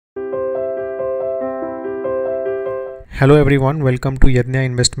Hello everyone, welcome to Yadnya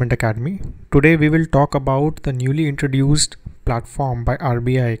Investment Academy. Today we will talk about the newly introduced platform by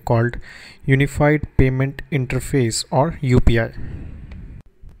RBI called Unified Payment Interface or UPI.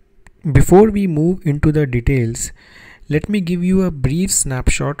 Before we move into the details, let me give you a brief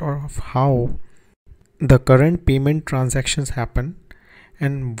snapshot of how the current payment transactions happen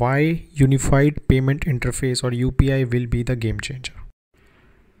and why Unified Payment Interface or UPI will be the game changer.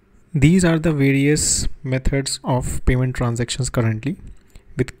 These are the various methods of payment transactions currently,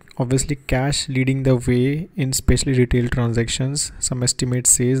 with obviously cash leading the way in especially retail transactions. Some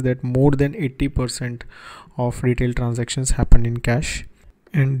estimates says that more than 80% of retail transactions happen in cash,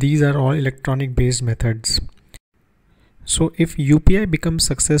 and these are all electronic based methods. So if UPI becomes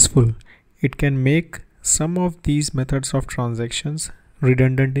successful, it can make some of these methods of transactions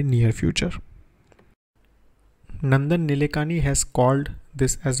redundant in near future. Nandan Nilekani has called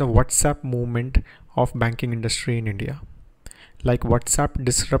this as a WhatsApp movement of banking industry in India. Like WhatsApp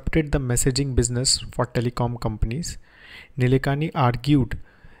disrupted the messaging business for telecom companies, Nilekani argued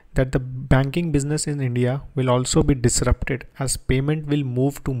that the banking business in India will also be disrupted as payment will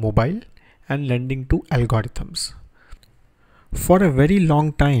move to mobile and lending to algorithms. For a very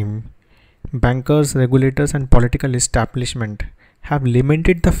long time, bankers, regulators and political establishment have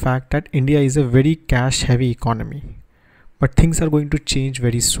lamented the fact that India is a very cash heavy economy. But things are going to change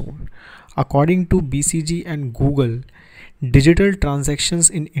very soon. According to BCG and Google, digital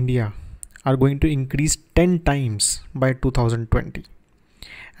transactions in India are going to increase 10 times by 2020.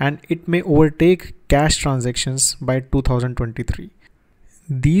 And it may overtake cash transactions by 2023.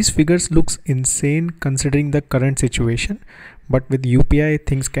 These figures looks insane considering the current situation, but with UPI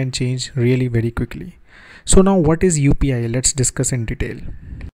things can change really very quickly. So now what is UPI? Let's discuss in detail.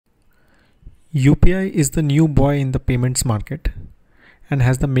 UPI is the new boy in the payments market and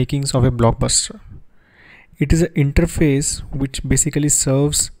has the makings of a blockbuster. It is an interface which basically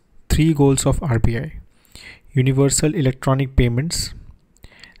serves three goals of RBI: universal electronic payments,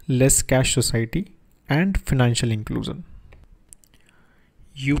 less cash society, and financial inclusion.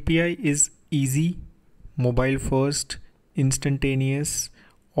 UPI is easy, mobile first, instantaneous,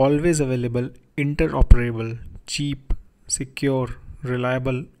 always available, interoperable, cheap, secure,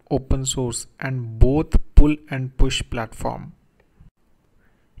 reliable, open source, and both pull and push platform.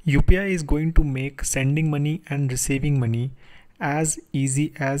 UPI is going to make sending money and receiving money as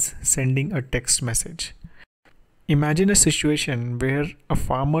easy as sending a text message. Imagine a situation where a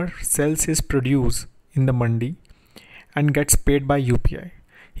farmer sells his produce in the mandi and gets paid by UPI.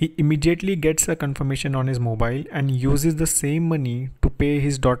 He immediately gets a confirmation on his mobile and uses the same money to pay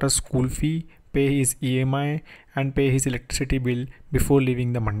his daughter's school fee, pay his EMI and pay his electricity bill before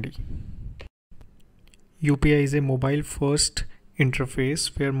leaving the mandi. UPI is a mobile first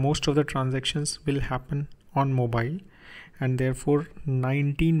interface where most of the transactions will happen on mobile, and therefore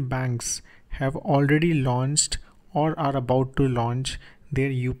 19 banks have already launched or are about to launch their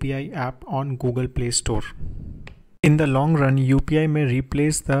UPI app on Google Play Store. In the long run, UPI may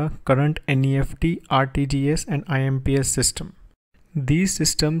replace the current NEFT, RTGS and IMPS system. These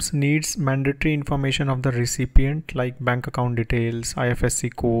systems needs mandatory information of the recipient like bank account details,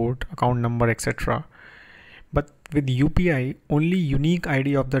 IFSC code, account number, etc. But with UPI, only unique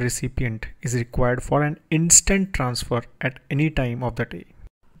ID of the recipient is required for an instant transfer at any time of the day.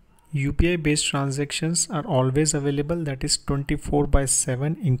 UPI based transactions are always available, that is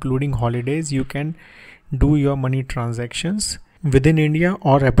 24/7, including holidays. You can do your money transactions within India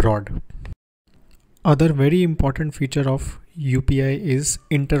or abroad. Other very important feature of UPI is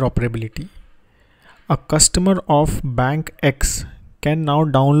interoperability. A customer of Bank X can now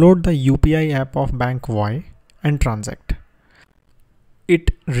download the UPI app of Bank Y and transact.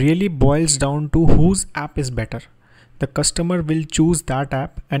 It really boils down to whose app is better. The customer will choose that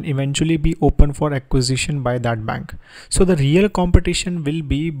app and eventually be open for acquisition by that bank. So the real competition will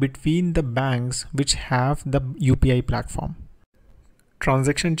be between the banks which have the UPI platform.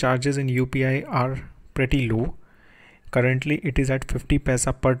 Transaction charges in UPI are pretty low. Currently it is at 50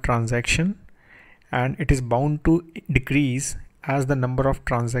 paisa per transaction, and it is bound to decrease as the number of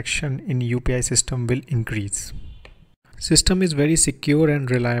transactions in UPI system will increase. System is very secure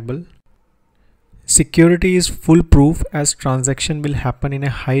and reliable. Security is foolproof as transaction will happen in a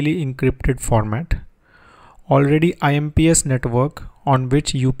highly encrypted format. Already IMPS network on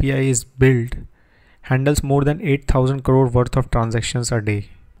which UPI is built handles more than 8,000 crore worth of transactions a day.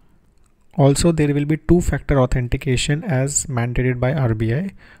 Also, there will be two-factor authentication as mandated by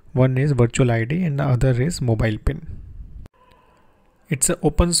RBI. One is virtual ID and the other is mobile PIN. It's an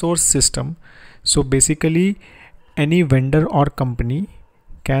open source system. So basically any vendor or company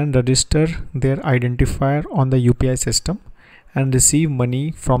can register their identifier on the UPI system and receive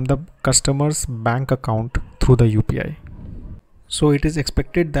money from the customer's bank account through the UPI. So it is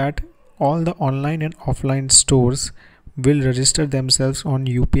expected that all the online and offline stores will register themselves on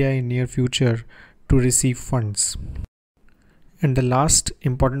UPI in near future to receive funds. And the last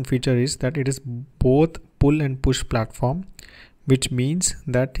important feature is that it is both pull and push platform, which means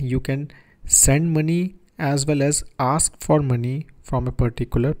that you can send money as well as ask for money from a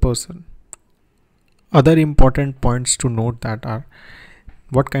particular person. Other important points to note that are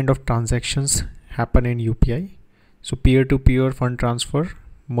what kind of transactions happen in UPI. So peer-to-peer fund transfer,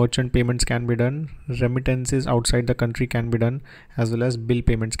 merchant payments can be done, remittances outside the country can be done, as well as bill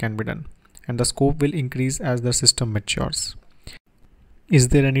payments can be done. And the scope will increase as the system matures. Is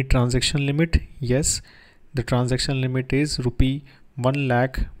there any transaction limit? Yes, the transaction limit is rupee 1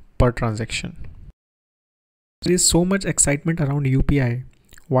 lakh per transaction. There is so much excitement around UPI.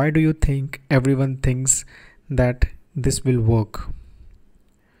 Why do you think everyone thinks that this will work?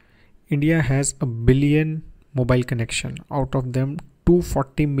 India has a billion mobile connection. Out of them,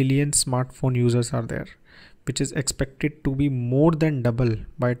 240 million smartphone users are there, which is expected to be more than double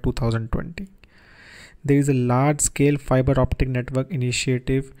by 2020. There is a large-scale fiber optic network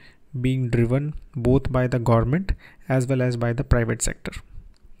initiative being driven both by the government as well as by the private sector.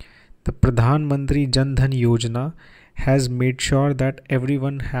 The Pradhan Mantri Jan Dhan Yojana has made sure that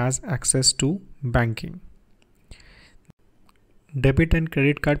everyone has access to banking. Debit and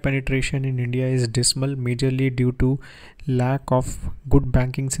credit card penetration in India is dismal, majorly due to lack of good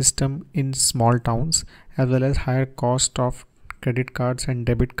banking system in small towns, as well as higher cost of credit cards and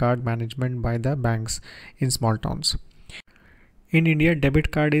debit card management by the banks in small towns. In India,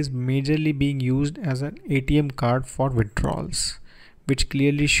 debit card is majorly being used as an ATM card for withdrawals, which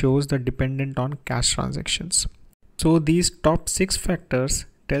clearly shows the dependent on cash transactions. So these top 6 factors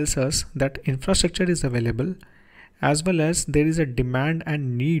tells us that infrastructure is available, as well as there is a demand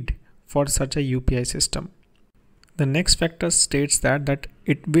and need for such a UPI system. The next factor states that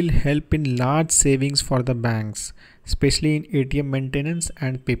it will help in large savings for the banks, especially in ATM maintenance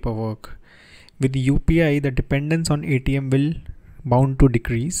and paperwork. With UPI, the dependence on ATM will bound to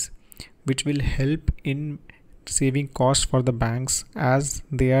decrease, which will help in saving costs for the banks, as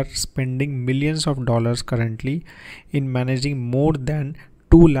they are spending millions of dollars currently in managing more than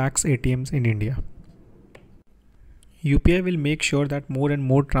 2 lakhs ATMs in India. UPI will make sure that more and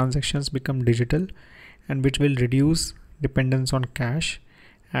more transactions become digital, and which will reduce dependence on cash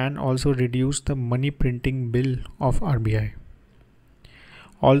and also reduce the money printing bill of RBI.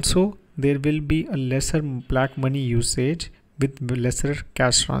 Also, there will be a lesser black money usage with lesser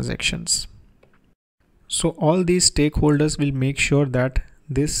cash transactions. So all these stakeholders will make sure that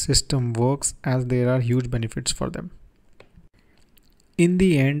this system works, as there are huge benefits for them. In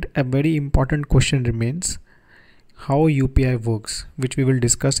the end, a very important question remains: how UPI works, which we will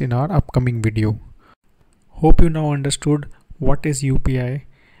discuss in our upcoming video. Hope you now understood what is UPI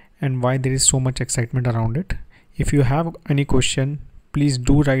and why there is so much excitement around it. If you have any question, please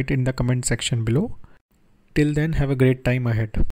do write in the comment section below. Till then, have a great time ahead.